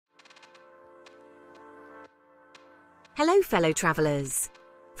Hello, fellow travelers.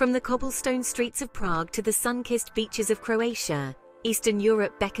 From the cobblestone streets of Prague to the sun-kissed beaches of Croatia, Eastern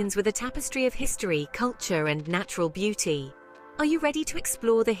Europe beckons with a tapestry of history, culture, and natural beauty. Are you ready to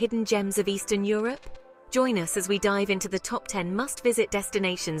explore the hidden gems of Eastern Europe? Join us as we dive into the top 10 must-visit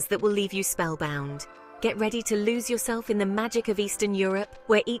destinations that will leave you spellbound. Get ready to lose yourself in the magic of Eastern Europe,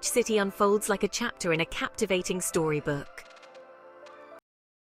 where each city unfolds like a chapter in a captivating storybook.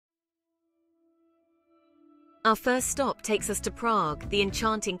 Our first stop takes us to Prague, the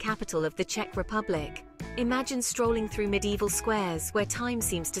enchanting capital of the Czech Republic. Imagine strolling through medieval squares where time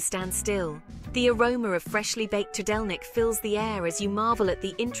seems to stand still. The aroma of freshly baked trdelník fills the air as you marvel at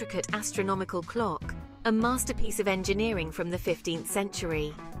the intricate astronomical clock, a masterpiece of engineering from the 15th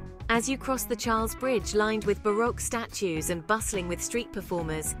century. As you cross the Charles Bridge lined with Baroque statues and bustling with street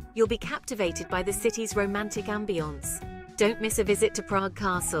performers, you'll be captivated by the city's romantic ambience. Don't miss a visit to Prague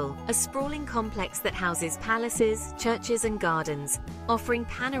Castle, a sprawling complex that houses palaces, churches and gardens, offering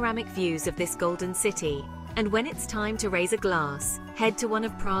panoramic views of this golden city. And when it's time to raise a glass, head to one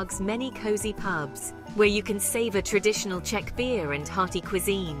of Prague's many cozy pubs, where you can savor traditional Czech beer and hearty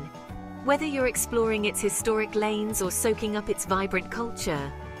cuisine. Whether you're exploring its historic lanes or soaking up its vibrant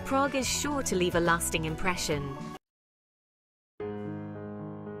culture, Prague is sure to leave a lasting impression.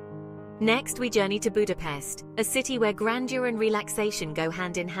 Next, we journey to Budapest, a city where grandeur and relaxation go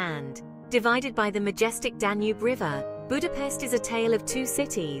hand in hand. Divided by the majestic Danube River, Budapest is a tale of two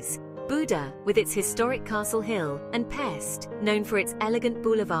cities. Buda, with its historic Castle Hill, and Pest, known for its elegant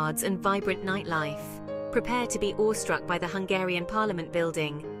boulevards and vibrant nightlife. Prepare to be awestruck by the Hungarian Parliament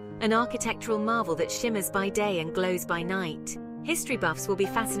building, an architectural marvel that shimmers by day and glows by night. History buffs will be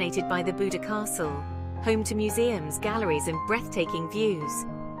fascinated by the Buda Castle, home to museums, galleries, and breathtaking views.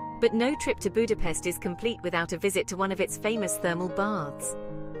 But no trip to Budapest is complete without a visit to one of its famous thermal baths.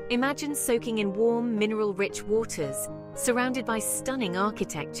 Imagine soaking in warm, mineral-rich waters, surrounded by stunning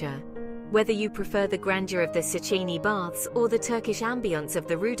architecture. Whether you prefer the grandeur of the Széchenyi baths or the Turkish ambience of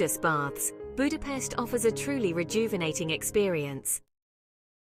the Rhodos baths, Budapest offers a truly rejuvenating experience.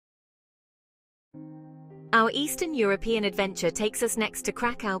 Our Eastern European adventure takes us next to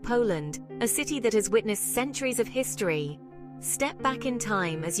Krakow, Poland, a city that has witnessed centuries of history. Step back in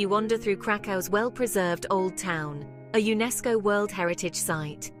time as you wander through Krakow's well-preserved Old Town, a UNESCO World Heritage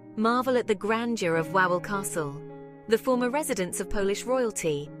Site. Marvel at the grandeur of Wawel Castle, the former residence of Polish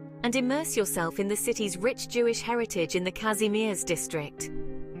royalty, and immerse yourself in the city's rich Jewish heritage in the Kazimierz district.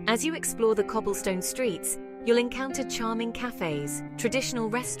 As you explore the cobblestone streets, you'll encounter charming cafes,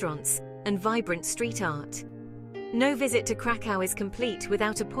 traditional restaurants, and vibrant street art. No visit to Krakow is complete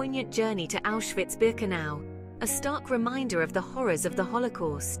without a poignant journey to Auschwitz-Birkenau, a stark reminder of the horrors of the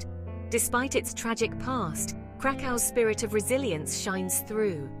Holocaust. Despite its tragic past, Krakow's spirit of resilience shines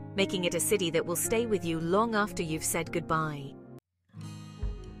through, making it a city that will stay with you long after you've said goodbye.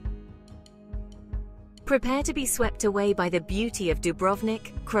 Prepare to be swept away by the beauty of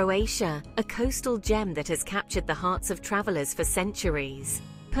Dubrovnik, Croatia, a coastal gem that has captured the hearts of travelers for centuries.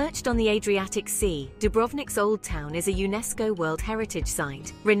 Perched on the Adriatic Sea, Dubrovnik's Old Town is a UNESCO World Heritage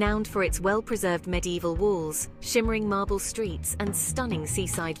Site, renowned for its well-preserved medieval walls, shimmering marble streets, and stunning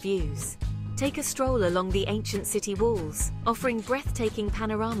seaside views. Take a stroll along the ancient city walls, offering breathtaking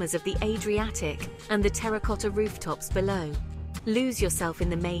panoramas of the Adriatic and the terracotta rooftops below. Lose yourself in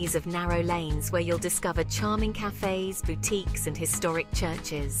the maze of narrow lanes where you'll discover charming cafes, boutiques, and historic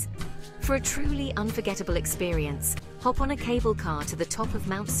churches. For a truly unforgettable experience, hop on a cable car to the top of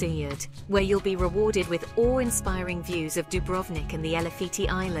Mount Suyud, where you'll be rewarded with awe-inspiring views of Dubrovnik and the Elefiti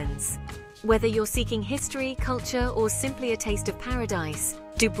Islands. Whether you're seeking history, culture, or simply a taste of paradise,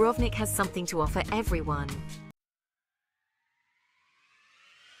 Dubrovnik has something to offer everyone.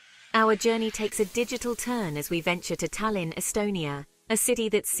 Our journey takes a digital turn as we venture to Tallinn, Estonia, a city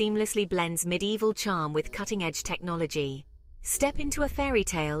that seamlessly blends medieval charm with cutting-edge technology. Step into a fairy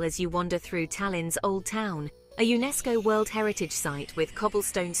tale as you wander through Tallinn's Old Town, a UNESCO World Heritage Site with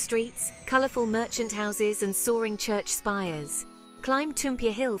cobblestone streets, colourful merchant houses, and soaring church spires. Climb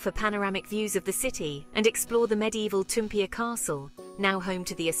Tumpia Hill for panoramic views of the city and explore the medieval Tumpia Castle, now home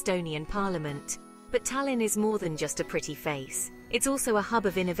to the Estonian Parliament. But Tallinn is more than just a pretty face. It's also a hub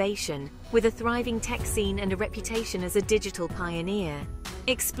of innovation, with a thriving tech scene and a reputation as a digital pioneer.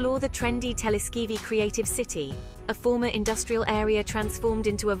 Explore the trendy Teleskivi Creative City, a former industrial area transformed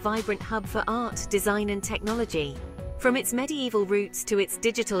into a vibrant hub for art, design and technology. From its medieval roots to its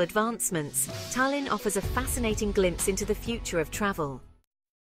digital advancements, Tallinn offers a fascinating glimpse into the future of travel.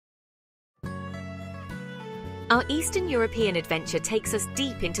 Our Eastern European adventure takes us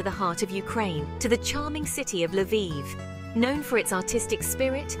deep into the heart of Ukraine, to the charming city of Lviv. Known for its artistic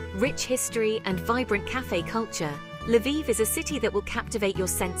spirit, rich history, and vibrant cafe culture, Lviv is a city that will captivate your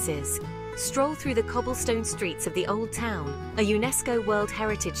senses. Stroll through the cobblestone streets of the Old Town, a UNESCO World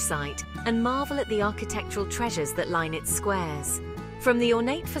Heritage Site, and marvel at the architectural treasures that line its squares. From the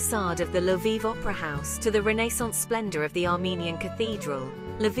ornate facade of the Lviv Opera House to the Renaissance splendor of the Armenian Cathedral,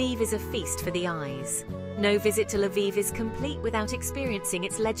 Lviv is a feast for the eyes. No visit to Lviv is complete without experiencing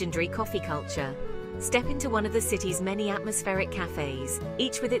its legendary coffee culture. Step into one of the city's many atmospheric cafes,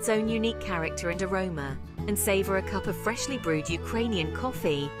 each with its own unique character and aroma, and savor a cup of freshly brewed Ukrainian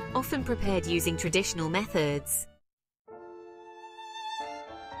coffee, often prepared using traditional methods.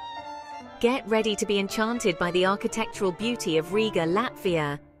 Get ready to be enchanted by the architectural beauty of Riga,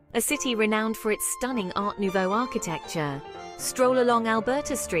 Latvia, a city renowned for its stunning Art Nouveau architecture. Stroll along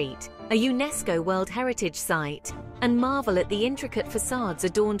Alberta Street, a UNESCO World Heritage Site, and marvel at the intricate facades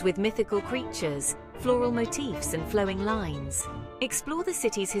adorned with mythical creatures, floral motifs and flowing lines. Explore the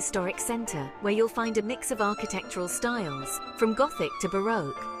city's historic centre, where you'll find a mix of architectural styles, from Gothic to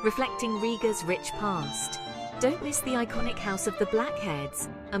Baroque, reflecting Riga's rich past. Don't miss the iconic House of the Blackheads,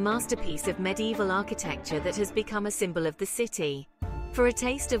 a masterpiece of medieval architecture that has become a symbol of the city. For a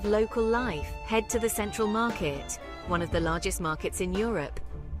taste of local life, head to the Central Market, one of the largest markets in Europe.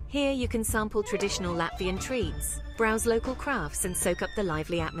 Here you can sample traditional Latvian treats, browse local crafts and soak up the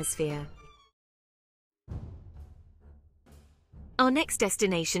lively atmosphere. Our next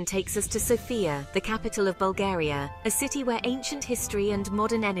destination takes us to Sofia, the capital of Bulgaria, a city where ancient history and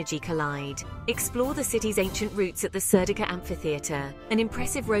modern energy collide. Explore the city's ancient roots at the Serdica Amphitheatre, an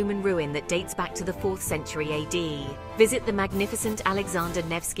impressive Roman ruin that dates back to the 4th century AD. Visit the magnificent Alexander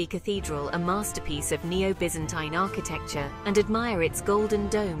Nevsky Cathedral, a masterpiece of Neo-Byzantine architecture, and admire its golden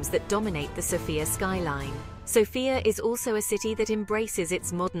domes that dominate the Sofia skyline. Sofia is also a city that embraces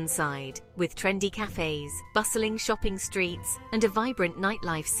its modern side, with trendy cafes, bustling shopping streets, and a vibrant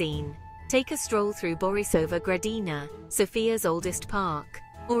nightlife scene. Take a stroll through Borisova Gradina, Sofia's oldest park,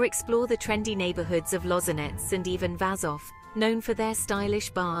 or explore the trendy neighborhoods of Lozanets and even Vazov, known for their stylish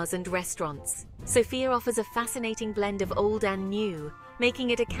bars and restaurants. Sofia offers a fascinating blend of old and new, making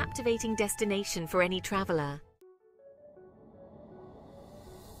it a captivating destination for any traveler.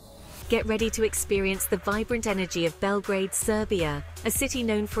 Get ready to experience the vibrant energy of Belgrade, Serbia, a city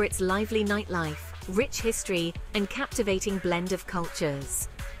known for its lively nightlife, rich history, and captivating blend of cultures.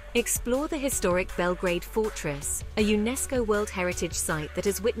 Explore the historic Belgrade Fortress, a UNESCO World Heritage Site that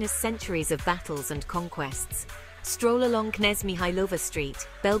has witnessed centuries of battles and conquests. Stroll along Knez Mihailova Street,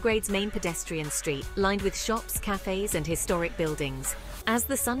 Belgrade's main pedestrian street, lined with shops, cafes, and historic buildings. As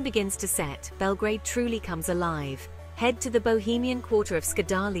the sun begins to set, Belgrade truly comes alive. Head to the bohemian quarter of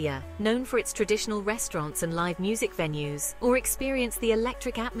Skadalia, known for its traditional restaurants and live music venues, or experience the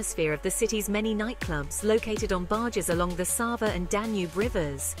electric atmosphere of the city's many nightclubs located on barges along the Sava and Danube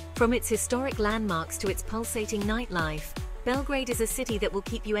rivers. From its historic landmarks to its pulsating nightlife, Belgrade is a city that will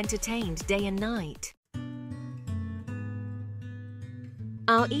keep you entertained day and night.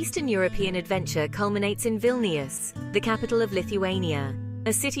 Our Eastern European adventure culminates in Vilnius, the capital of Lithuania.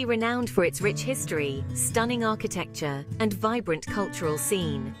 A city renowned for its rich history, stunning architecture, and vibrant cultural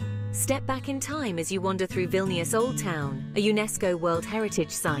scene. Step back in time as you wander through Vilnius Old Town, a UNESCO World Heritage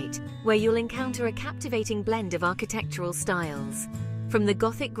Site, where you'll encounter a captivating blend of architectural styles. From the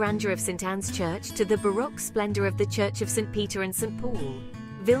Gothic grandeur of St. Anne's Church to the Baroque splendor of the Church of St. Peter and St. Paul,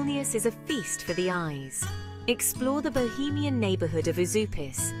 Vilnius is a feast for the eyes. Explore the bohemian neighborhood of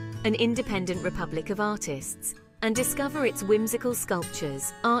Užupis, an independent republic of artists, and discover its whimsical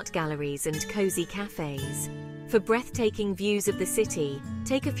sculptures, art galleries, and cozy cafes. For breathtaking views of the city,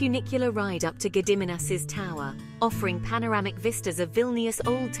 take a funicular ride up to Gediminas Tower, offering panoramic vistas of Vilnius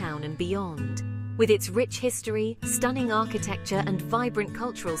Old Town and beyond. With its rich history, stunning architecture, and vibrant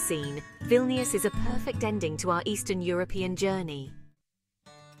cultural scene, Vilnius is a perfect ending to our Eastern European journey.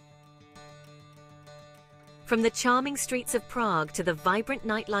 From the charming streets of Prague to the vibrant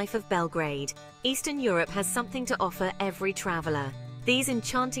nightlife of Belgrade, Eastern Europe has something to offer every traveler. These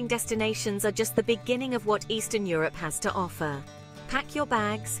enchanting destinations are just the beginning of what Eastern Europe has to offer. Pack your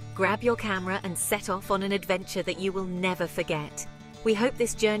bags, grab your camera, and set off on an adventure that you will never forget. We hope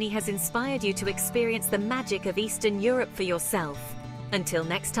this journey has inspired you to experience the magic of Eastern Europe for yourself. Until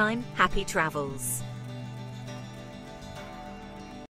next time, happy travels!